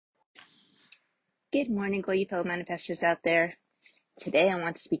Good morning, all you fellow manifestors out there. Today I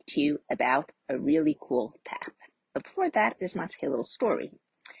want to speak to you about a really cool tap. But before that, there's much a little story.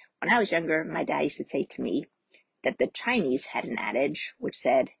 When I was younger, my dad used to say to me that the Chinese had an adage which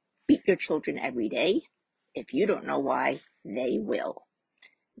said, beat your children every day. If you don't know why, they will.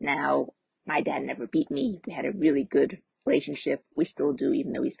 Now, my dad never beat me. We had a really good relationship. We still do,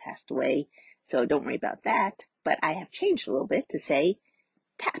 even though he's passed away. So don't worry about that. But I have changed a little bit to say,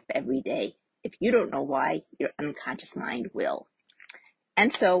 tap every day. If you don't know why, your unconscious mind will.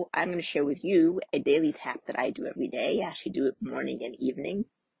 And so I'm going to share with you a daily tap that I do every day. I actually do it morning and evening.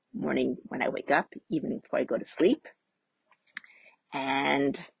 Morning when I wake up, evening before I go to sleep.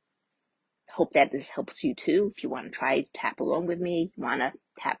 And hope that this helps you too. If you want to try tap along with me, want to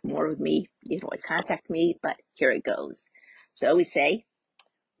tap more with me, you can always contact me, but here it goes. So I always say,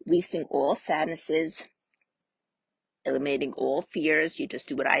 releasing all sadnesses, eliminating all fears. You just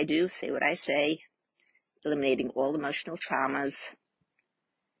do what I do, say what I say. Eliminating all emotional traumas,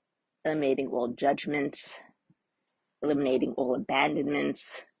 eliminating all judgments, eliminating all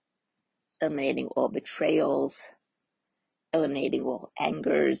abandonments, eliminating all betrayals, eliminating all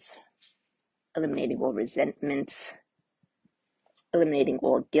angers, eliminating all resentments, eliminating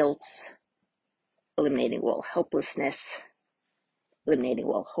all guilt, eliminating all helplessness, eliminating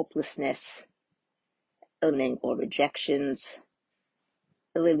all hopelessness, eliminating all rejections,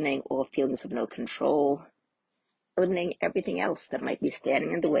 eliminating all feelings of no control, eliminating everything else that might be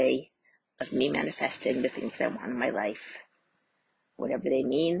standing in the way of me manifesting the things that I want in my life. Whatever they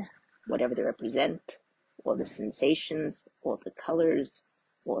mean, whatever they represent, all the sensations, all the colors,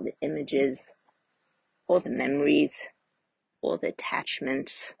 all the images, all the memories, all the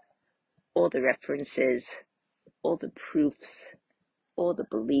attachments, all the references, all the proofs, all the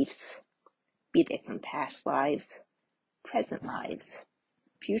beliefs, be they from past lives, present lives,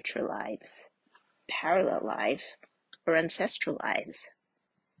 future lives, parallel lives, or ancestral lives.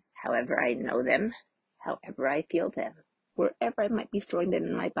 However I know them, however I feel them, wherever I might be storing them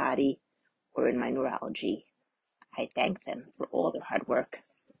in my body or in my neurology, I thank them for all their hard work,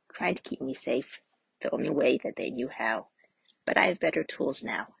 trying to keep me safe the only way that they knew how. But I have better tools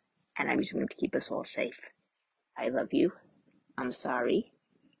now, and I'm using them to keep us all safe. I love you. I'm sorry.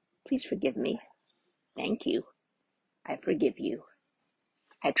 Please forgive me. Thank you. I forgive you.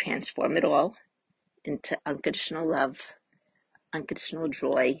 I transform it all into unconditional love, unconditional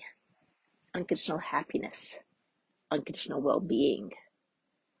joy, unconditional happiness, unconditional well-being,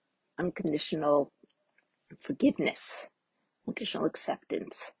 unconditional forgiveness, unconditional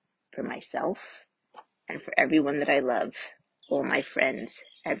acceptance for myself and for everyone that I love, all my friends,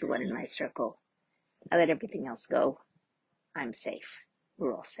 everyone in my circle. I let everything else go. I'm safe.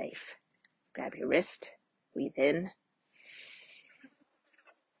 We're all safe. Grab your wrist, breathe in,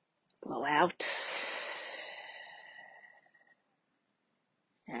 blow out,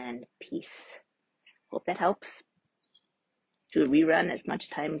 and peace. Hope that helps. Do a rerun as many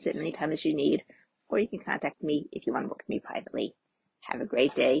times as you need, or you can contact me if you want to book me privately. Have a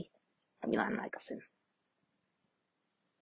great day. I'm Milan Michelson.